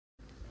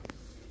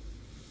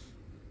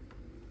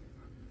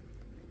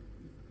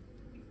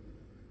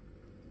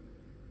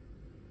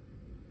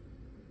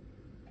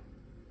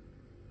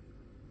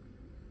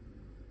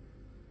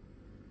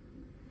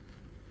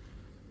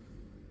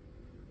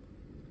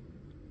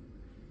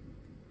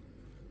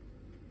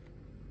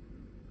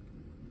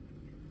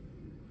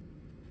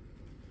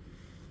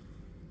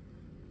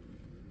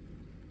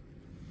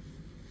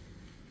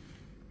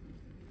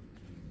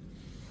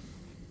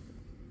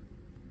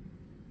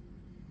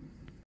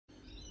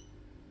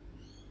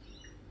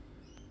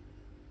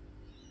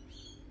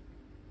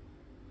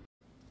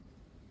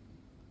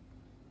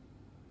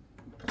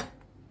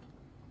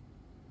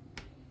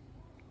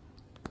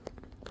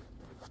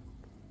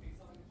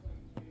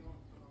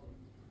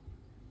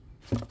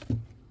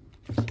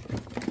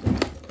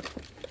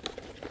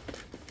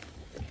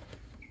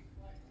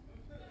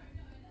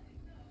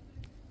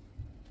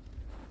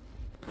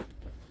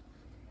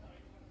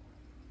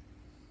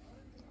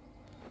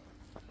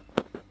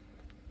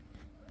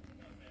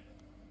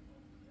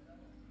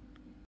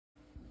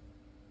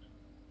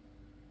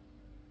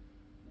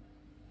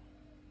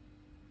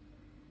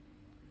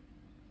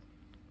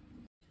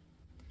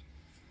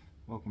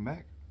welcome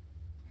back.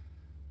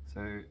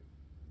 So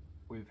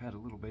we've had a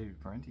little baby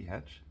parenti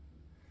hatch.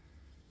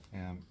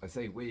 I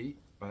say we,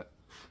 but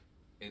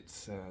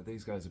it's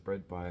these guys are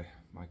bred by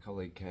my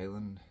colleague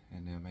Kaylin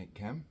and our mate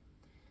Cam,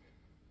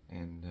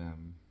 and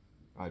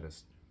I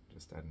just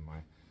added my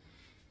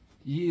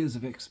years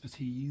of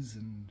expertise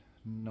and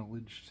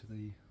knowledge to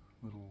the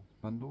little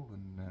bundle,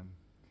 and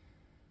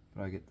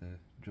but I get the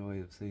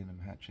joy of seeing them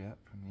hatch out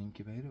from the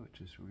incubator,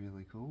 which is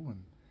really cool.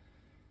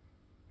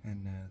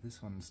 And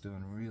this one's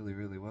doing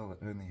really well.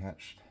 It only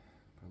hatched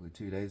probably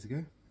 2 days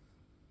ago,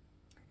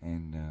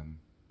 and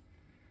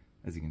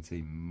as you can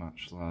see,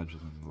 much larger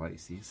than the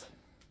Lacey's.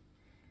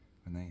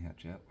 When they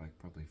hatch out, like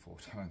probably 4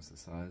 times the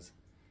size.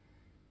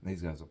 And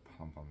these guys will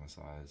pump on the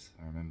size.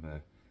 I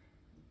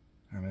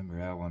remember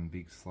our one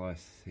Big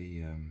Slice.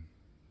 He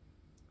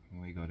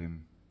when we got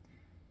him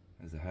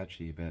as a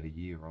hatchie, about a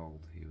year old,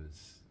 he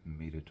was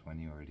 1.20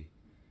 m already.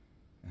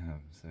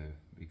 So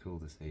it'd be cool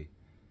to see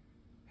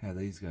how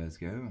these guys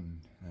go,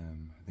 and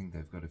I think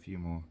they've got a few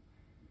more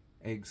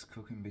eggs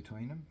cooking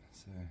between them.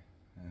 So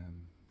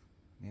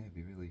yeah, it'd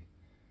be really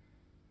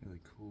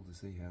cool to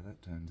see how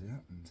that turns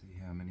out and see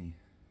how many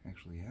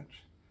actually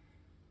hatch.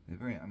 They're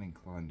very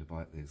uninclined to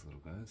bite, these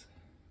little guys,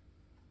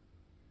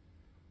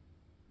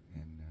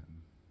 and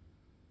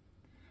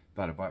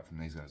but a bite from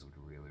these guys would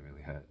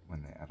really hurt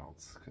when they're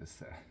adults,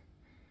 because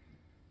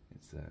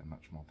it's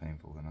much more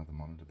painful than other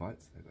monitor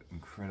bites. They've got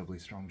incredibly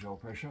strong jaw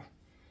pressure,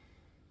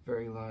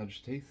 very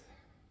large teeth.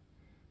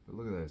 But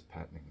look at those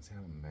patternings.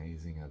 How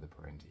amazing are the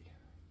parenti?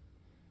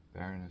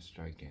 Baroness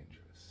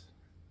giganteus.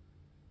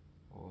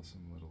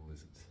 Awesome little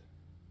lizards.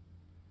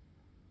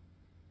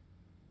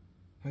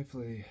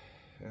 Hopefully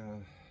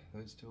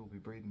those two will be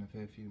breeding a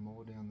fair few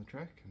more down the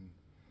track,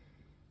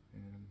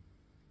 and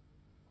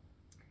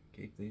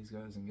keep these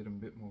guys and get them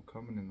a bit more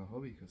common in the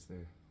hobby, because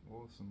they're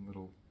awesome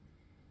little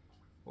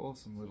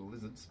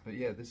lizards. But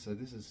yeah, this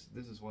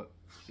is what,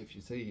 if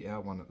you see our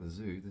one at the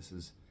zoo, this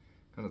is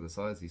kind of the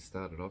size he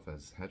started off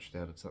as, hatched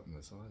out of something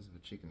the size of a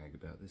chicken egg,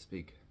 about this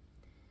big,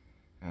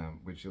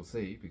 which you'll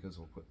see because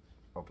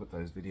I'll put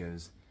those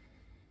videos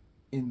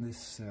in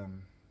this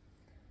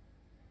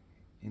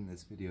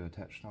video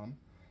attached on.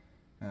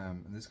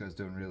 And this guy's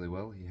doing really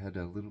well. He had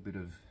a little bit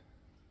of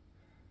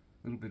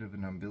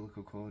an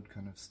umbilical cord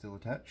kind of still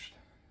attached,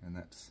 and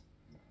that's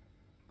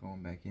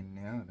gone back in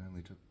now. It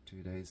only took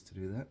 2 days to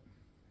do that,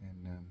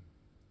 and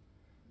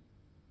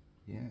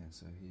yeah,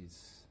 so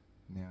he's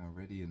now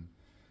ready, and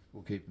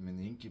we'll keep him in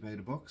the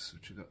incubator box,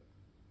 which we've got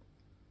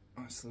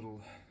a nice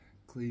little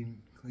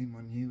clean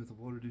one here with a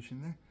water dish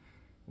in there.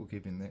 We'll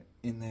keep him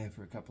in there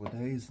for a couple of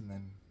days, and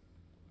then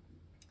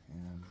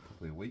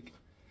probably a week,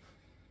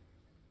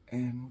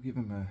 and we'll give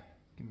him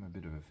a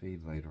bit of a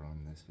feed later on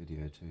in this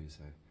video too,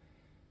 so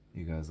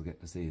you guys will get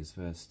to see his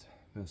first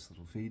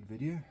little feed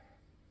video.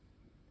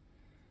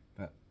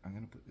 But I'm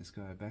going to put this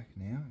guy back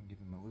now and give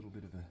him a little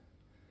bit of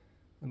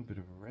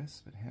a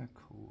rest. But how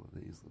cool are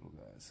these little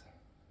guys?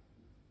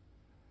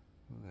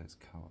 Look at those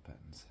colour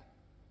patterns.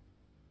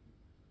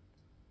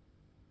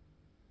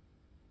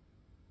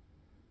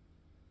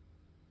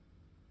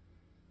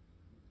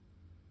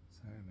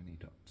 So many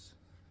dots.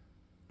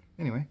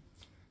 Anyway,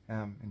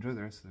 enjoy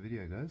the rest of the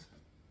video, guys.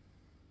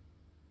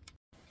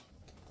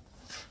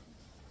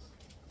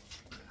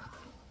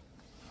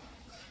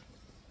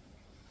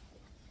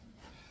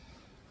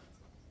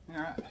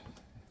 Alright,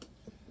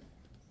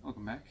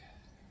 welcome back.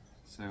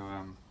 So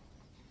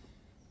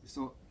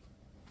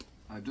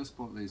I just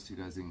brought these two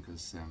guys in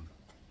because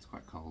it's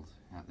quite cold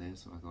out there,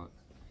 so I thought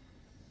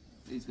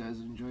these guys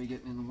would enjoy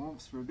getting in the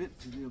warmth for a bit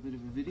to do a bit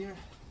of a video.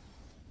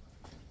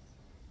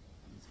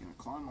 He's going to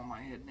climb on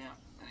my head now,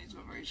 and he's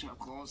got very sharp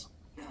claws.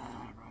 Right.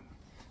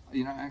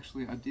 You know,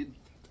 actually I did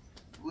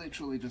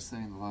literally just say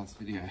in the last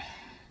video,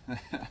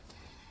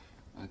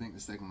 I think the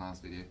second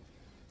last video,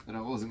 that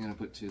I wasn't going to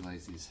put 2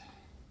 Lacey's,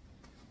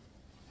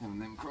 having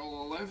them crawl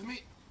all over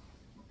me,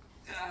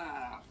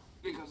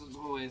 because it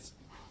always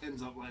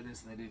ends up like this.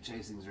 They do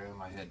chasings around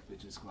my head,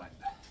 which is quite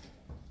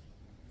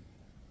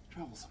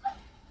troublesome.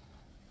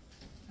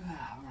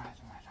 Alright.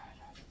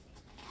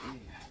 There you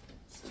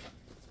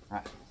go.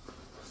 Right.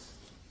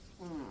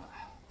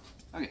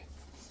 Okay.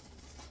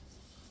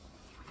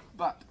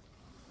 But,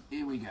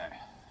 here we go.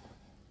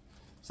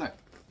 So,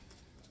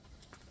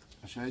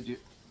 I showed you,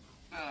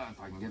 if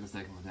I can get a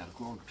second without a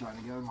claw trying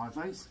to go in my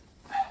face.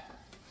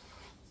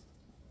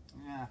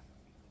 Yeah.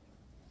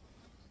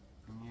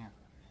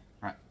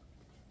 Right.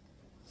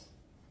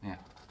 Yeah.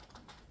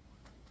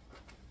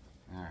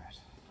 Alright.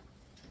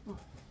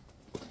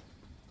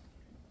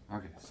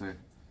 Okay, so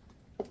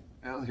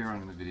earlier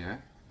on in the video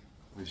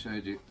we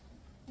showed you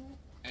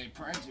a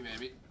parenti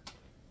baby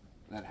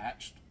that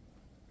hatched.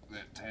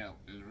 That tail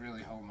is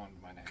really holding on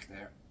to my neck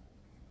there.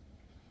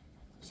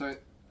 So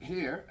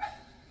here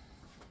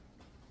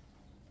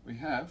we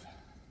have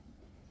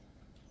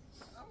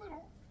a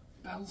little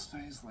Bell's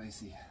Phase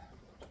Lacey.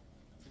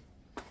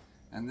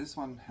 And this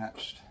one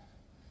hatched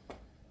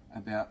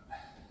about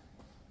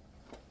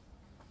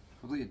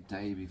probably a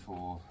day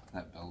before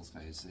that Bell's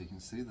Phase, so you can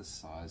see the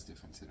size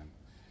difference in them.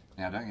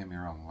 Now don't get me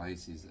wrong,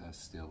 Lacey's are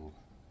still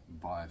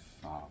by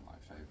far my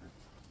favourite.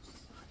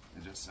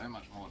 There's just so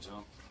much more to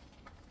them,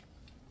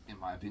 in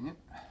my opinion.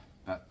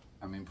 But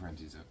I mean,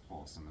 perenties are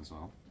awesome as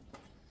well.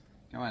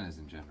 Goannas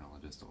in general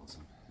are just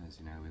awesome. As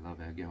you know, we love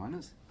our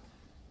goannas.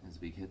 There's a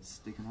big head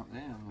sticking up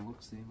there, and we'll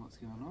look, seeing what's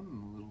going on,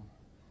 and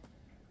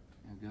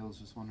our girl's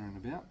just wandering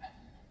about.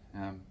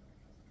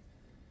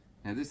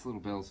 Now this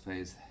little Bell's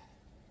phase,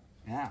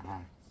 or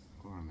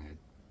on the head,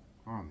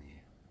 or on the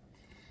ear.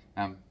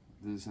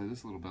 So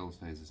this little Bell's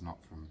phase is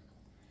not from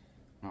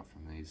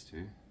these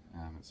two.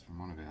 It's from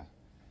one of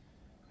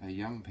our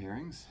young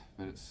pairings,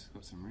 but it's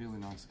got some really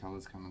nice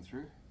colours coming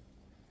through,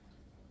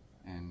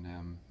 and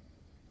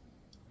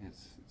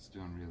it's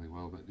doing really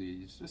well. But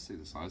you just see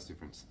the size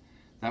difference.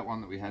 That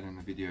one that we had in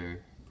the video,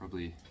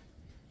 probably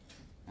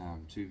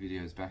 2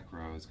 videos back,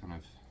 where I was kind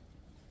of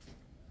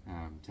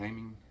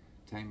taming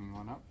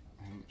one up.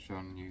 I haven't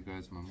shown you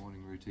guys my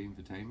morning routine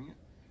for taming it.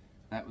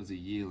 That was a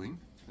yearling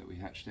that we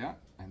hatched out,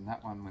 and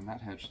that one, when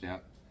that hatched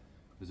out,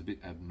 was a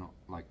bit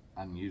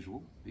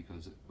unusual,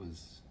 because it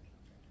was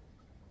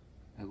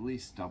at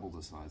least double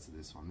the size of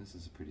this one. This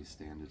is a pretty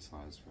standard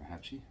size for a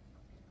hatchie.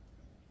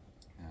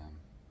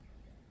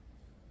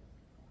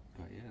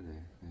 But yeah,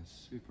 they're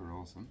super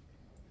awesome.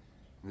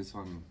 This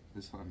one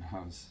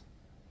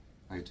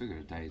it took it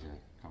a day to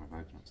kind of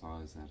open its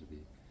eyes out of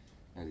the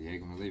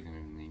egg, and we're leaving it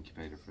in the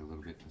incubator for a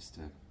little bit just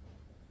to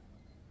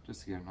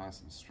get it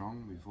nice and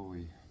strong before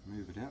we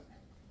move it out.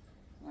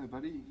 Hello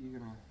buddy, you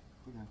gonna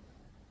put a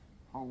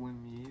hole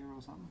in your ear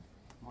or something?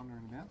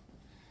 Wandering about?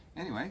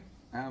 Anyway,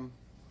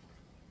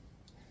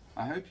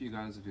 I hope you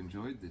guys have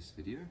enjoyed this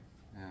video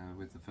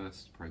with the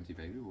first parentie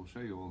baby. We'll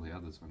show you all the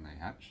others when they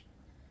hatch,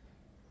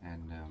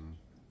 and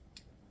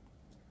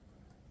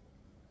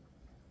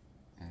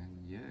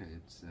yeah,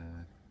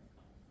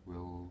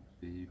 we'll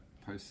be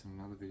posting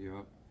another video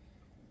up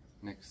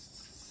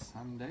next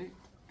Sunday,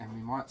 and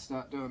we might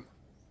start doing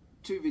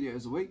 2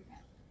 videos a week,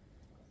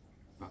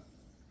 but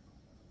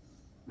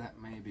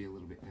that may be a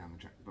little bit down the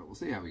track, but we'll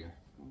see how we go.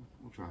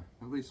 We'll try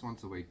at least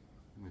once a week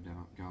we're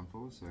going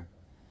forward. So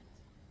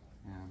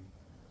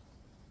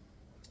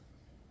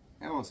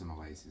how awesome are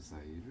Lacey's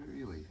though?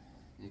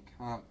 You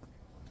can't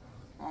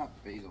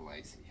beat a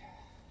Lacey.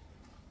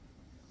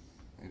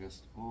 They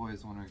just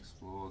always want to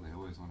explore, they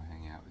always want to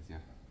hang out with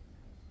you.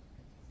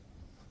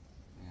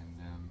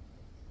 And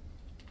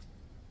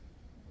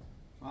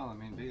well, I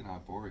mean, being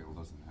arboreal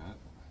doesn't hurt.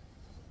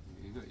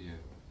 You got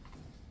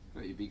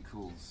your big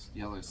cool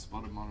yellow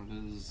spotted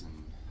monitors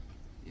and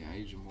your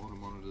Asian water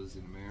monitors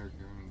in America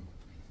and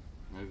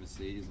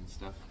overseas and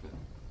stuff, but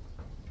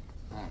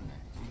I don't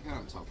know, you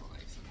can't top a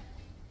Lacey.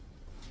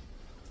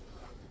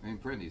 I mean,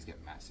 perenties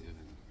get massive,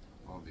 and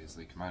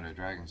obviously Komodo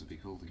dragons would be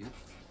cool to get.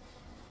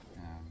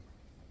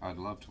 I'd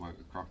love to work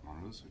with croc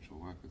monitors, which we'll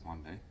work with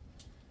one day,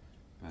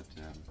 but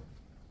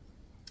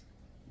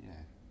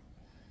yeah.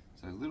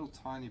 So little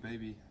tiny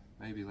baby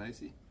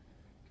Lacey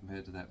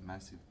compared to that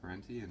massive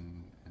parentie,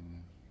 and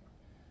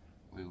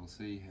we will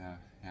see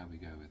how we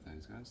go with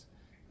those guys.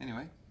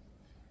 Anyway,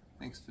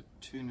 thanks for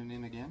tuning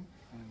in again,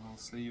 and I'll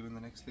see you in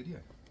the next video.